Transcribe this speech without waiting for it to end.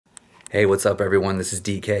Hey, what's up everyone? This is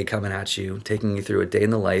DK coming at you, taking you through a day in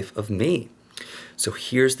the life of me. So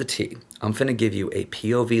here's the tea. I'm finna give you a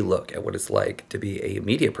POV look at what it's like to be a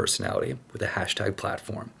media personality with a hashtag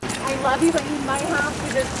platform. I love you, but you might have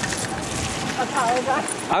to just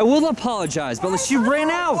apologize. I will apologize, but she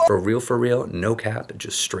ran out. For real, no cap,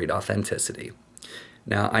 just straight authenticity.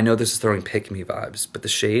 Now, I know this is throwing pick-me vibes, but the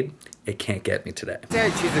shade, it can't get me today.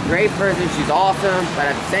 She's a great person, she's awesome, but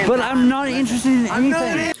at the same time... But I'm not interested in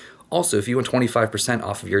anything. Also, if you want 25%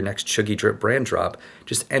 off of your next Chuggy Drip brand drop,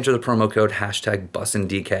 just enter the promo code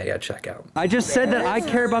 #BussinDK at checkout. I just said that I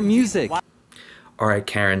care about music. Alright,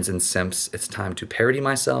 Karens and Simps, it's time to parody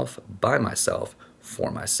myself, by myself,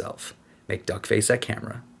 for myself. Make duck face at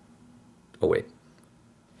camera. Oh wait.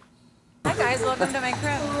 Hi guys, welcome to my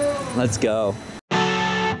crib. Let's go.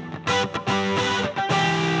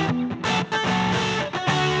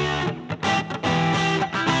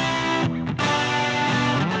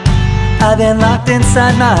 I've been locked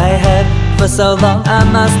inside my head for so long I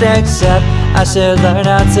must accept I should learn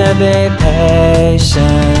how to be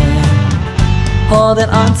patient, holding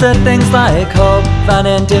on to things like hope,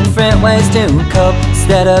 finding different ways to cope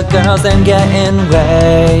instead of girls and getting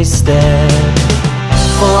wasted.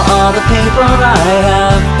 For all the people I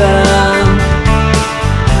have been,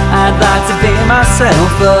 I'd like to be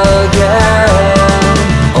myself again.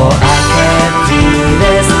 Or I can't do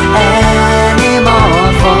this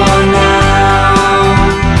anymore for now.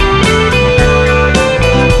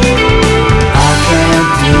 I can't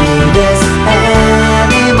do this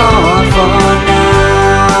anymore for now.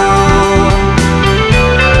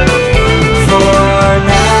 For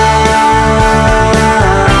now.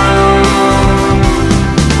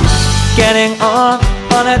 Getting off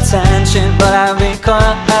on attention, but I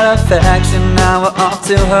recoil at affection. Now we're off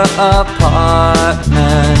to her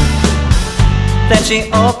apartment. Then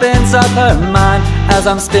she opens up her mind as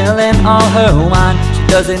I'm spilling all her wine. She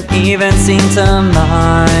doesn't even seem to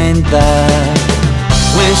mind that.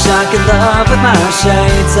 Wish I could love with my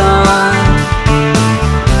shades on,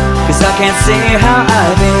 'cause I can't see how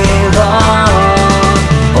I belong.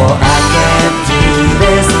 Or I can't do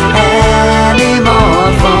this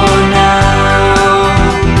anymore for now.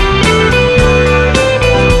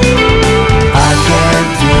 I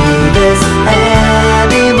can't do this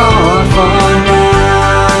anymore for now.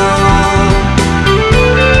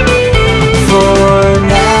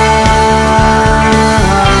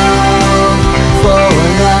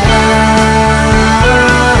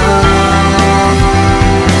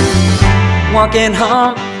 Walking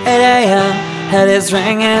home, 8 AM, head is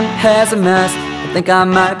ringing, hair's a mess. I think I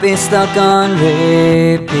might be stuck on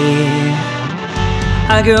repeat.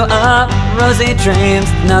 I grew up, rosy dreams,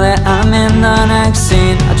 now that I'm in the next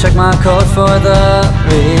scene. I check my code for the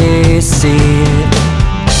receipt.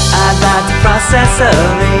 I'd like to process a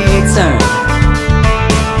return,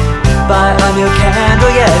 buy a new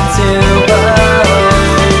candle yet to burn.